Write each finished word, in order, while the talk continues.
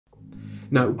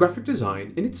Now, graphic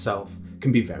design in itself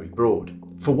can be very broad.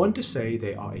 For one to say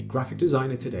they are a graphic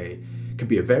designer today can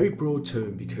be a very broad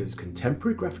term because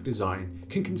contemporary graphic design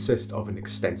can consist of an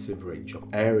extensive range of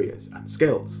areas and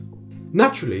skills.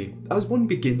 Naturally, as one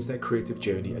begins their creative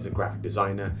journey as a graphic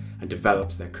designer and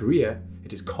develops their career,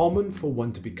 it is common for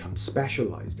one to become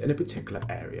specialised in a particular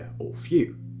area or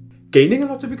few. Gaining a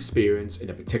lot of experience in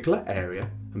a particular area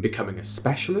and becoming a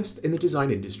specialist in the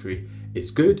design industry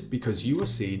is good because you are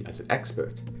seen as an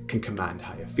expert, can command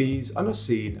higher fees, and are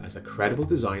seen as a credible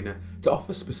designer to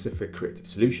offer specific creative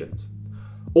solutions.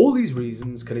 All these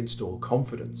reasons can install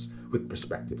confidence with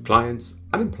prospective clients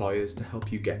and employers to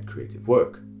help you get creative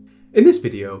work. In this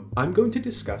video, I'm going to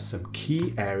discuss some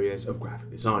key areas of graphic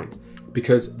design,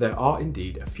 because there are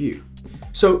indeed a few.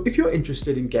 So if you're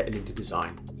interested in getting into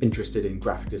design, interested in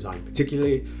graphic design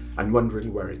particularly, and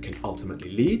wondering where it can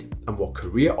ultimately lead and what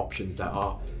career options there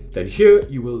are, then here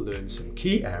you will learn some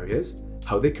key areas,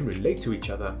 how they can relate to each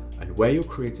other, and where your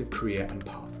creative career and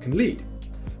path can lead.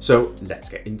 So let's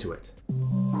get into it.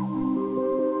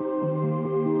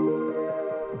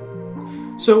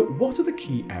 So what are the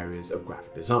key areas of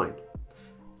graphic design?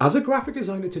 As a graphic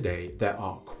designer today, there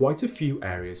are quite a few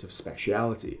areas of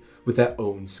speciality with their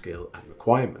own skill and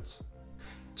requirements.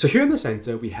 So here in the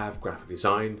center, we have graphic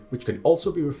design, which can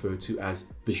also be referred to as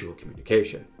visual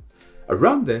communication.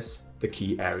 Around this, the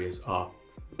key areas are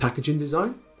packaging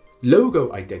design,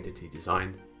 logo identity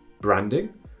design,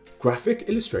 branding, graphic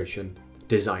illustration,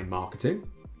 design marketing,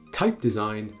 type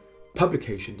design,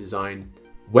 publication design,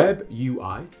 web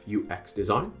UI, UX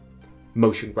design,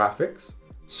 motion graphics,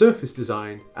 surface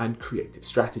design, and creative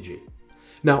strategy.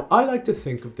 Now, I like to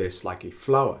think of this like a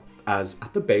flower, as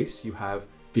at the base you have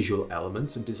visual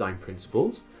elements and design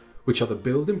principles, which are the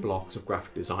building blocks of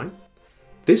graphic design.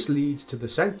 This leads to the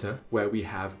center, where we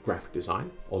have graphic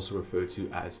design, also referred to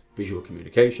as visual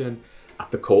communication, at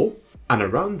the core, and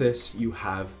around this you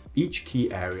have each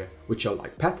key area, which are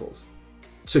like petals.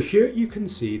 So here you can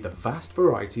see the vast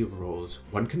variety of roles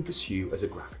one can pursue as a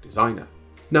graphic designer.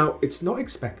 Now, it's not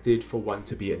expected for one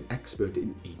to be an expert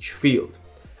in each field.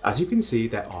 As you can see,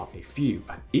 there are a few,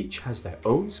 and each has their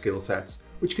own skill sets,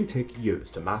 which can take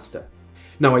years to master.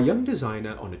 Now, a young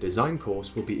designer on a design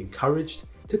course will be encouraged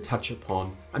to touch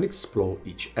upon and explore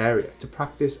each area to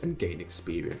practice and gain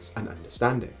experience and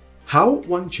understanding. How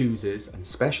one chooses and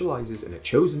specializes in a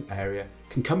chosen area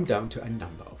can come down to a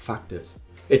number of factors.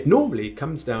 It normally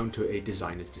comes down to a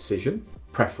designer's decision,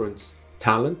 preference,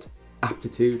 talent,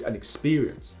 aptitude, and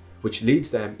experience, which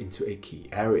leads them into a key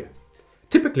area.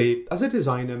 Typically, as a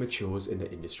designer matures in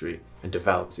the industry and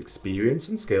develops experience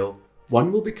and skill,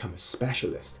 one will become a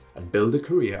specialist and build a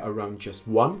career around just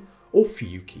one or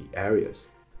few key areas.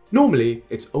 Normally,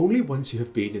 it's only once you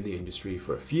have been in the industry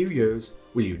for a few years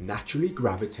will you naturally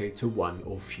gravitate to one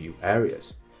or few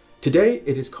areas. Today,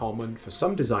 it is common for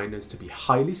some designers to be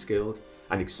highly skilled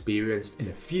and experienced in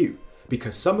a few,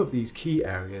 because some of these key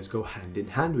areas go hand in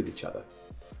hand with each other.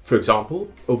 For example,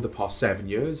 over the past 7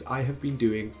 years, I have been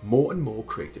doing more and more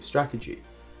creative strategy,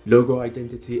 logo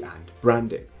identity, and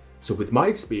branding. So with my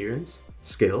experience,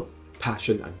 skill,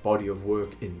 passion, and body of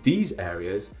work in these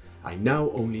areas, I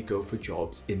now only go for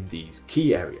jobs in these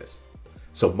key areas.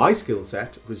 So my skill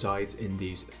set resides in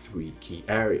these 3 key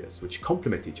areas, which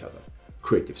complement each other: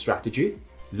 creative strategy,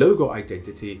 logo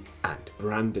identity, and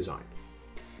brand design.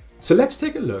 So let's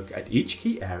take a look at each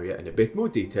key area in a bit more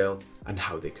detail and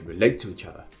how they can relate to each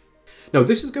other. Now,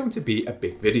 this is going to be a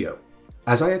big video,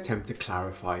 as I attempt to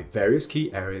clarify various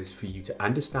key areas for you to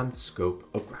understand the scope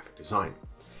of graphic design.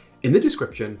 In the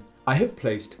description, I have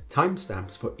placed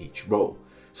timestamps for each role,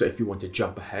 so if you want to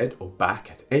jump ahead or back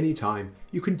at any time,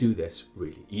 you can do this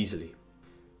really easily.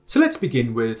 So let's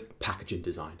begin with packaging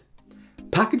design.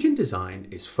 Packaging design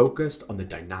is focused on the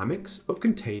dynamics of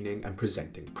containing and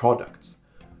presenting products.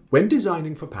 When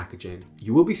designing for packaging,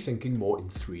 you will be thinking more in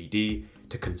 3D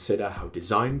to consider how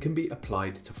design can be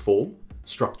applied to form,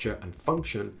 structure, and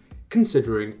function,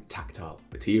 considering tactile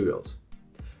materials.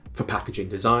 For packaging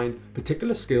design,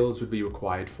 particular skills would be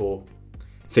required for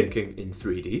thinking in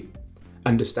 3D,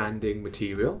 understanding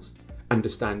materials,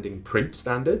 understanding print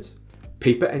standards,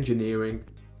 paper engineering,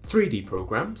 3D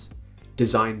programs,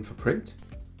 design for print,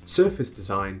 surface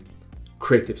design,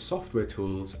 creative software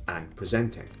tools, and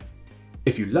presenting.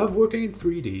 If you love working in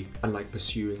 3D and like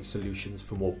pursuing solutions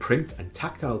for more print and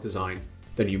tactile design,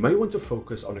 then you may want to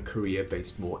focus on a career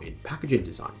based more in packaging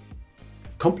design.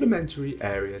 Complementary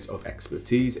areas of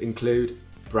expertise include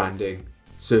branding,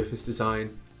 surface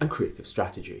design, and creative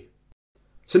strategy.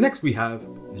 So next we have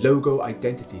logo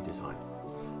identity design.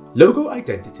 Logo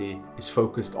identity is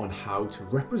focused on how to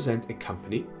represent a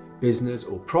company, business,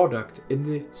 or product in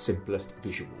the simplest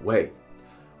visual way.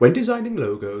 When designing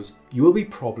logos, you will be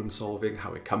problem solving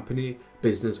how a company,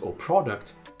 business, or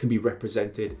product can be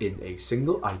represented in a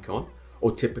single icon,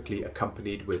 or typically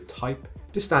accompanied with type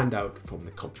to stand out from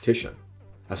the competition.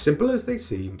 As simple as they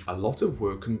seem, a lot of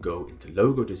work can go into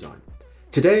logo design.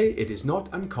 Today, it is not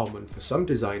uncommon for some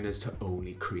designers to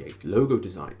only create logo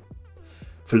design.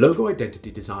 For logo identity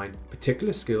design,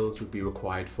 particular skills would be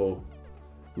required for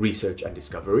research and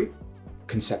discovery,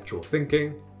 conceptual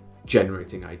thinking,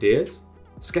 generating ideas,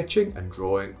 sketching and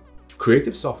drawing,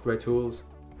 creative software tools,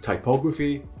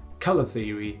 typography, color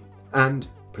theory, and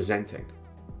presenting.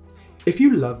 If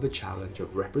you love the challenge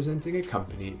of representing a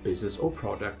company, business, or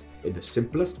product in the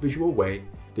simplest visual way,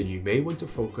 then you may want to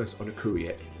focus on a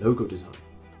career in logo design.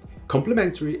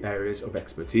 Complementary areas of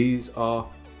expertise are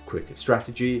creative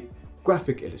strategy,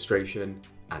 graphic illustration,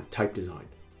 and type design.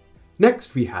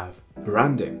 Next, we have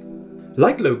branding.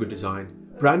 Like logo design,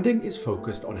 branding is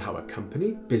focused on how a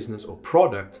company, business, or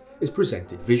product is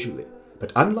presented visually.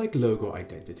 But unlike logo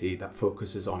identity that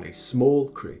focuses on a small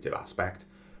creative aspect,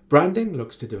 branding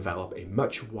looks to develop a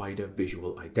much wider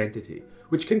visual identity,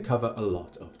 which can cover a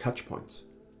lot of touch points.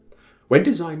 When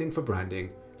designing for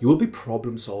branding, you will be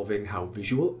problem solving how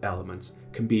visual elements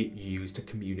can be used to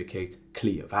communicate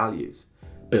clear values,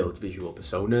 build visual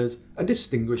personas, and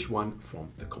distinguish one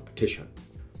from the competition.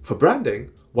 For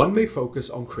branding, one may focus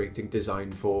on creating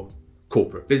design for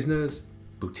corporate business,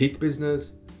 boutique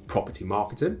business, property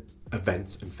marketing,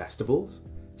 events and festivals,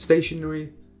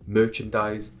 stationery,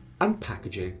 merchandise, and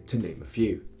packaging, to name a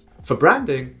few. For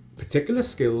branding, particular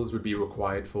skills would be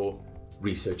required for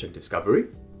research and discovery,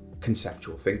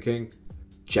 conceptual thinking,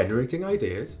 generating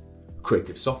ideas,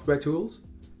 creative software tools,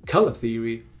 color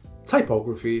theory,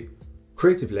 typography,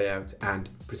 creative layout, and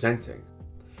presenting.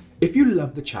 If you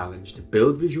love the challenge to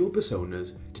build visual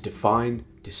personas, to define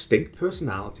distinct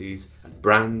personalities and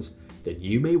brands, then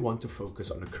you may want to focus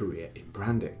on a career in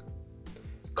branding.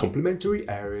 Complementary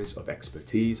areas of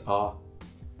expertise are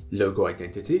logo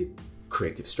identity,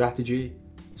 creative strategy,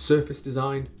 surface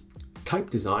design, type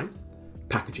design,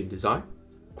 packaging design,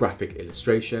 graphic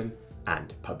illustration,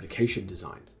 and publication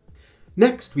design.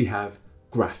 Next, we have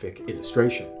graphic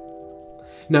illustration.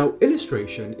 Now,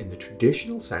 illustration in the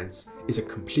traditional sense is a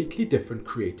completely different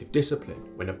creative discipline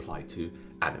when applied to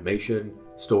animation,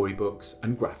 storybooks,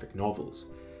 and graphic novels.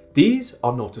 These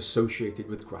are not associated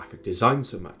with graphic design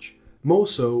so much, more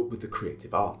so with the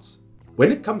creative arts.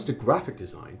 When it comes to graphic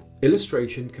design,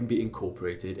 illustration can be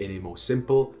incorporated in a more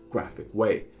simple, graphic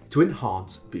way to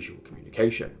enhance visual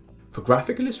communication. For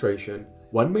graphic illustration,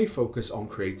 one may focus on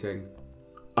creating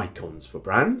icons for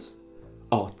brands,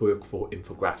 artwork for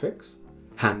infographics,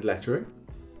 hand lettering,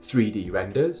 3D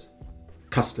renders,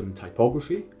 custom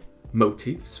typography,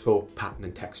 motifs for pattern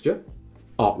and texture,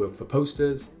 artwork for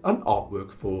posters, and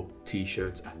artwork for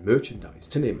t-shirts and merchandise,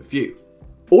 to name a few,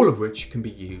 all of which can be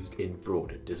used in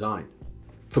broader design.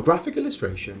 For graphic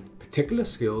illustration, particular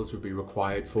skills would be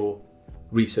required for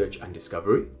research and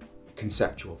discovery,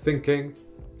 conceptual thinking,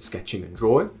 sketching and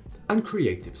drawing, and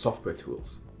creative software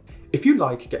tools. If you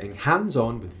like getting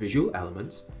hands-on with visual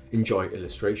elements, enjoy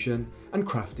illustration, and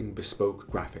crafting bespoke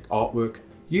graphic artwork,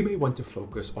 you may want to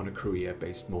focus on a career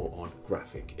based more on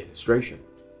graphic illustration.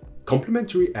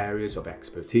 Complementary areas of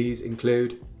expertise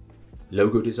include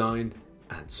logo design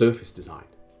and surface design.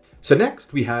 So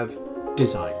next we have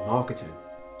design marketing.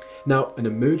 Now, an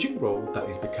emerging role that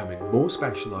is becoming more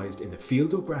specialized in the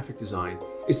field of graphic design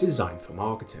is design for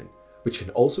marketing, which can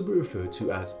also be referred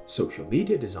to as social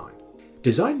media design.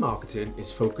 Design marketing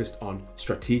is focused on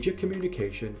strategic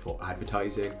communication for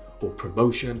advertising or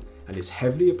promotion and is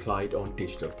heavily applied on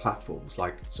digital platforms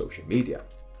like social media.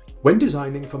 When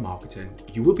designing for marketing,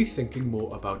 you will be thinking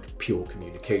more about pure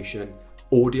communication,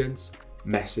 audience,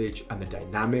 message, and the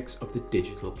dynamics of the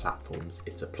digital platforms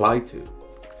it's applied to.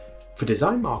 For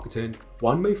design marketing,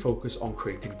 one may focus on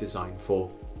creating design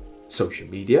for social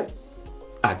media,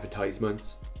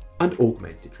 advertisements, and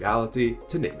augmented reality,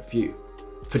 to name a few.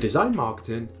 For design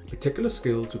marketing, particular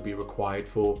skills would be required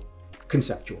for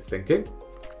conceptual thinking,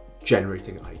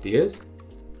 generating ideas,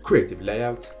 creative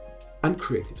layout, and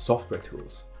creative software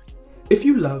tools. If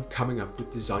you love coming up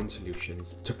with design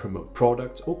solutions to promote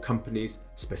products or companies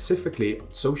specifically on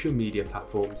social media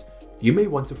platforms, you may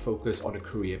want to focus on a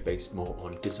career based more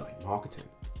on design marketing.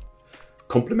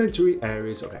 Complementary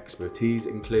areas of expertise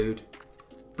include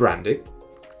branding,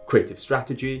 creative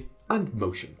strategy, and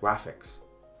motion graphics.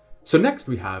 So next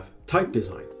we have type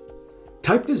design.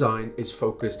 Type design is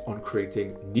focused on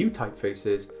creating new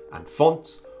typefaces and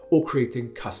fonts or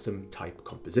creating custom type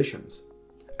compositions.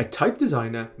 A type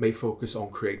designer may focus on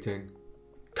creating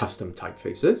custom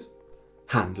typefaces,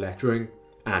 hand lettering,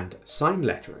 and sign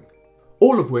lettering,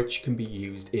 all of which can be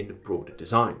used in broader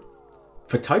design.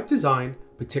 For type design,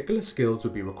 particular skills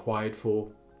would be required for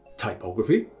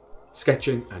typography,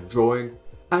 sketching and drawing,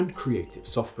 and creative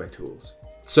software tools.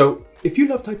 So if you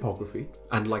love typography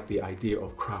and like the idea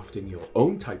of crafting your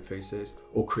own typefaces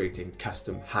or creating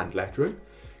custom hand lettering,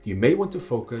 you may want to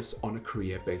focus on a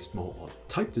career based more on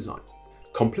type design.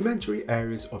 Complementary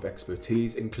areas of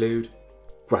expertise include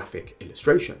graphic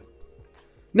illustration.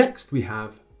 Next, we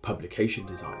have publication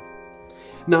design.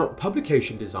 Now,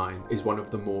 publication design is one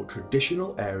of the more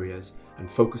traditional areas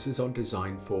and focuses on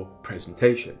design for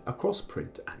presentation across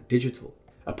print and digital.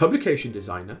 A publication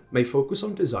designer may focus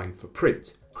on design for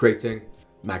print, creating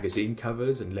magazine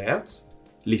covers and layouts,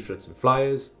 leaflets and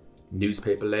flyers,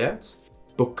 newspaper layouts,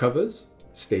 book covers,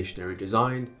 stationery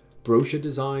design, brochure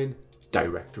design,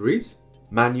 directories,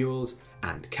 manuals,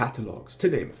 and catalogues, to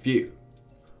name a few.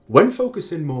 When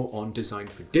focusing more on design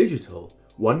for digital,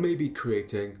 one may be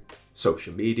creating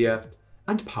social media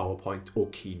and PowerPoint or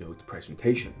keynote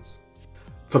presentations.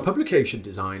 For publication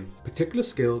design, particular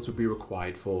skills would be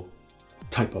required for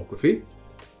typography,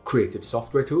 creative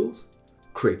software tools,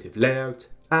 creative layout,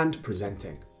 and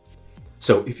presenting.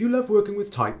 So if you love working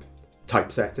with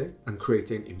typesetting, and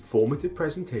creating informative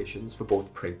presentations for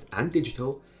both print and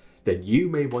digital, then you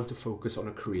may want to focus on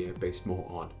a career based more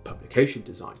on publication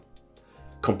design.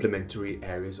 Complementary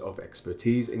areas of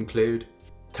expertise include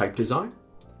type design,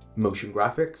 motion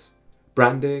graphics,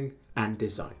 branding, and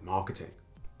design marketing.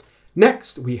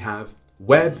 Next, we have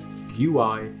web,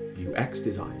 UI, UX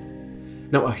design.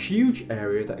 Now, a huge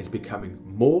area that is becoming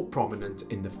more prominent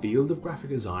in the field of graphic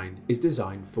design is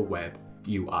design for web,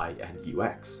 UI, and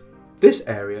UX. This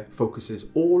area focuses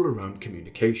all around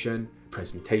communication,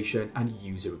 presentation, and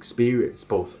user experience,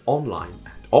 both online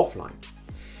and offline.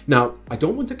 Now, I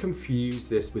don't want to confuse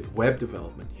this with web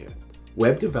development here.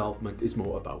 Web development is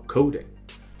more about coding.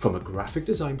 From a graphic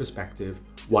design perspective,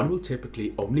 one will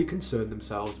typically only concern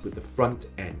themselves with the front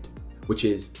end, which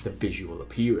is the visual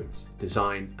appearance,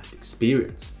 design, and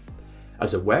experience.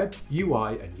 As a web,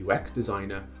 UI, and UX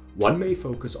designer, one may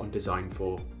focus on design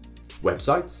for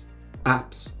websites,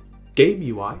 apps, game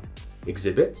UI,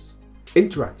 exhibits,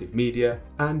 interactive media,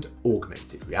 and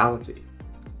augmented reality.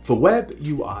 For web,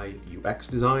 UI, UX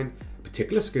design,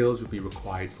 particular skills would be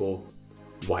required for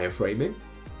wireframing,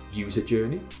 user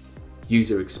journey,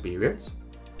 user experience,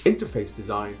 interface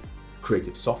design,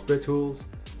 creative software tools,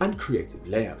 and creative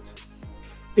layout.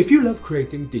 If you love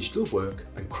creating digital work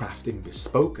and crafting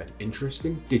bespoke and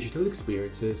interesting digital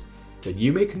experiences, then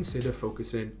you may consider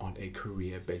focusing on a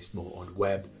career based more on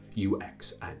web,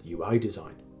 UX, and UI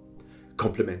design.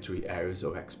 Complementary areas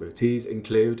of expertise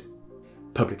include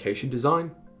publication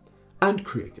design and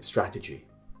creative strategy.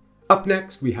 Up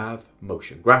next, we have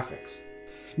motion graphics.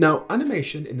 Now,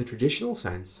 animation in the traditional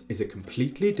sense is a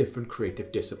completely different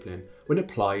creative discipline when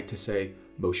applied to, say,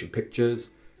 motion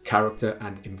pictures, character,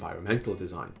 and environmental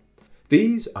design.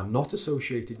 These are not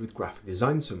associated with graphic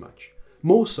design so much,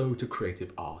 more so to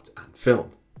creative art and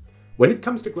film. When it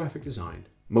comes to graphic design,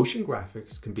 motion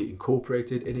graphics can be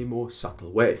incorporated in a more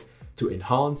subtle way to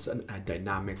enhance and add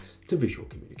dynamics to visual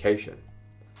communication.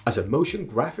 As a motion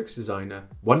graphics designer,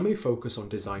 one may focus on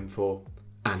design for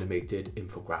animated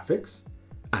infographics,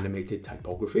 animated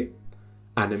typography,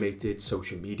 animated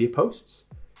social media posts,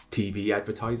 TV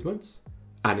advertisements,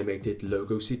 animated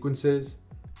logo sequences,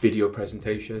 video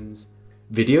presentations,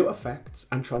 video effects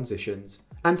and transitions,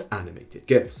 and animated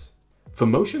GIFs. For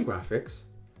motion graphics,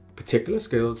 particular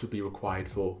skills would be required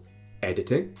for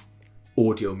editing,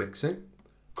 audio mixing,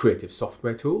 creative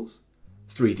software tools,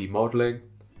 3D modeling,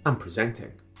 and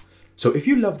presenting. So if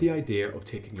you love the idea of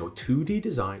taking your 2D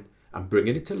design and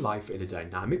bringing it to life in a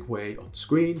dynamic way on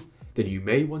screen, then you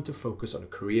may want to focus on a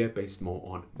career based more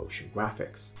on motion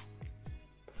graphics.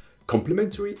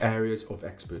 Complementary areas of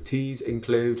expertise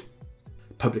include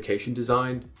publication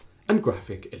design and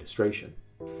graphic illustration.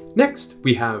 Next,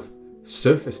 we have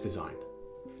surface design.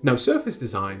 Now, surface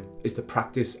design is the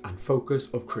practice and focus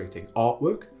of creating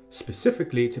artwork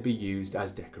specifically to be used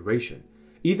as decoration,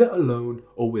 either alone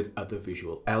or with other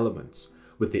visual elements,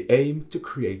 with the aim to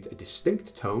create a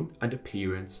distinct tone and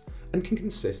appearance, and can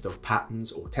consist of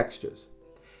patterns or textures.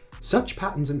 Such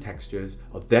patterns and textures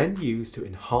are then used to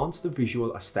enhance the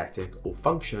visual aesthetic or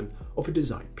function of a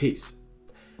design piece.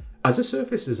 As a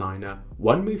surface designer,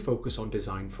 one may focus on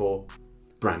design for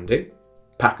branding,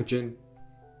 packaging,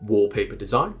 wallpaper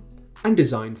design, and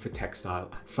design for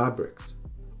textile and fabrics,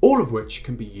 all of which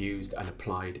can be used and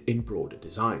applied in broader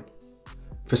design.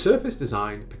 For surface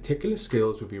design, particular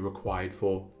skills would be required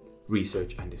for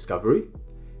research and discovery,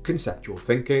 conceptual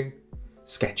thinking,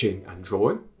 sketching and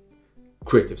drawing,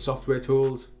 creative software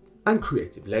tools, and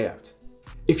creative layout.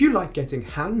 If you like getting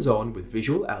hands-on with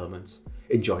visual elements,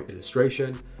 enjoy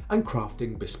illustration, and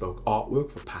crafting bespoke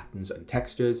artwork for patterns and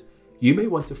textures, you may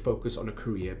want to focus on a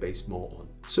career based more on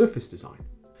surface design.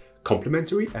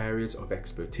 Complementary areas of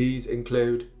expertise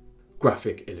include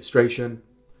graphic illustration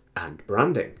and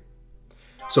branding.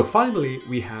 So finally,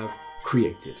 we have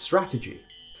creative strategy.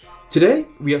 Today,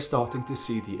 we are starting to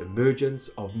see the emergence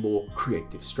of more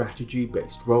creative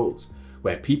strategy-based roles,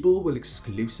 where people will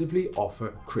exclusively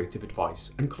offer creative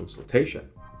advice and consultation.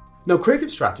 Now,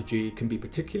 creative strategy can be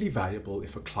particularly valuable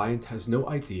if a client has no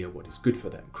idea what is good for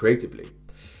them creatively.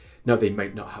 Now, they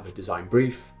might not have a design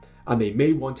brief, and they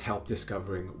may want help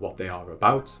discovering what they are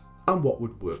about and what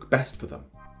would work best for them.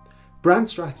 Brand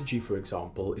strategy, for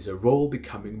example, is a role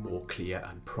becoming more clear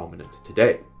and prominent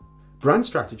today. Brand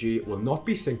strategy will not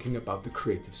be thinking about the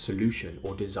creative solution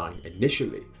or design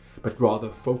initially, but rather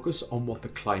focus on what the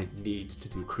client needs to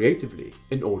do creatively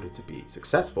in order to be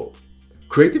successful.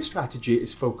 Creative strategy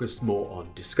is focused more on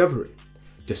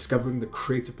discovering the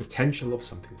creative potential of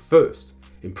something first,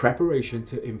 in preparation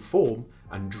to inform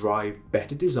and drive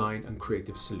better design and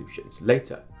creative solutions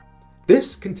later.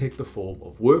 This can take the form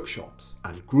of workshops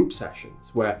and group sessions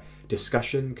where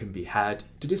discussion can be had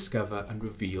to discover and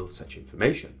reveal such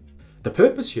information. The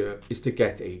purpose here is to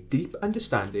get a deep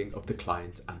understanding of the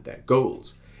client and their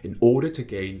goals in order to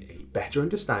gain a better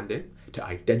understanding, to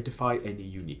identify any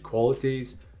unique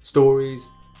qualities, stories,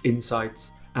 insights,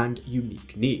 and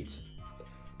unique needs.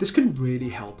 This can really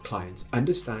help clients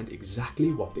understand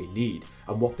exactly what they need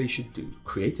and what they should do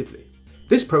creatively.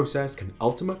 This process can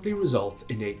ultimately result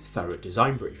in a thorough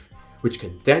design brief, which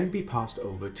can then be passed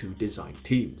over to design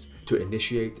teams to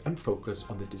initiate and focus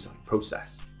on the design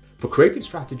process. For creative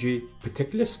strategy,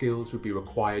 particular skills would be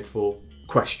required for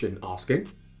question asking,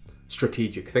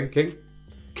 strategic thinking,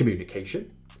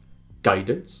 communication,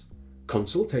 guidance,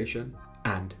 consultation,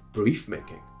 and brief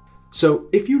making. So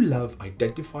if you love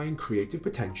identifying creative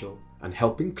potential and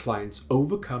helping clients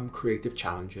overcome creative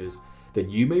challenges, then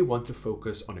you may want to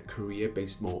focus on a career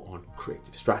based more on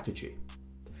creative strategy.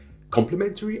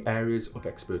 Complementary areas of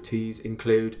expertise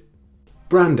include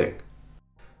branding.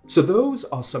 So those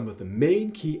are some of the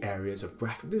main key areas of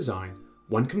graphic design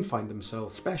one can find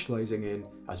themselves specializing in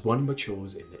as one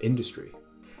matures in the industry.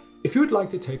 If you would like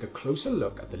to take a closer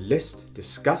look at the list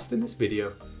discussed in this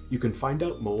video, you can find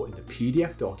out more in the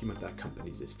PDF document that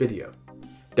accompanies this video.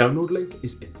 Download link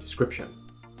is in the description.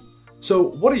 So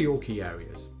what are your key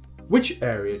areas? Which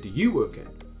area do you work in?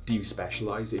 Do you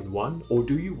specialize in one or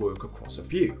do you work across a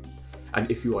few?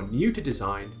 And if you are new to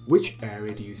design, which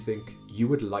area do you think you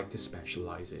would like to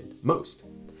specialize in most?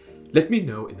 Let me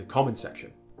know in the comment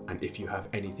section. And if you have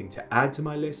anything to add to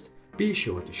my list, be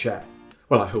sure to share.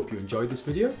 Well, I hope you enjoyed this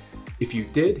video. If you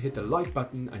did, hit the like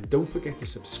button and don't forget to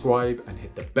subscribe and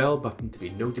hit the bell button to be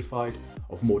notified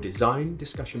of more design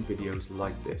discussion videos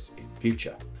like this in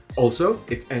future. Also,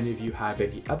 if any of you have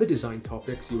any other design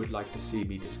topics you would like to see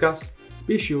me discuss,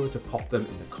 be sure to pop them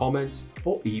in the comments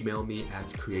or email me at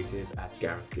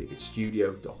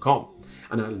creative@garethdavidstudio.com,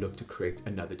 and I'll look to create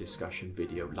another discussion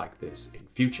video like this in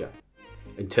future.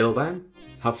 Until then,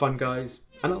 have fun guys,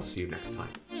 and I'll see you next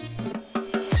time.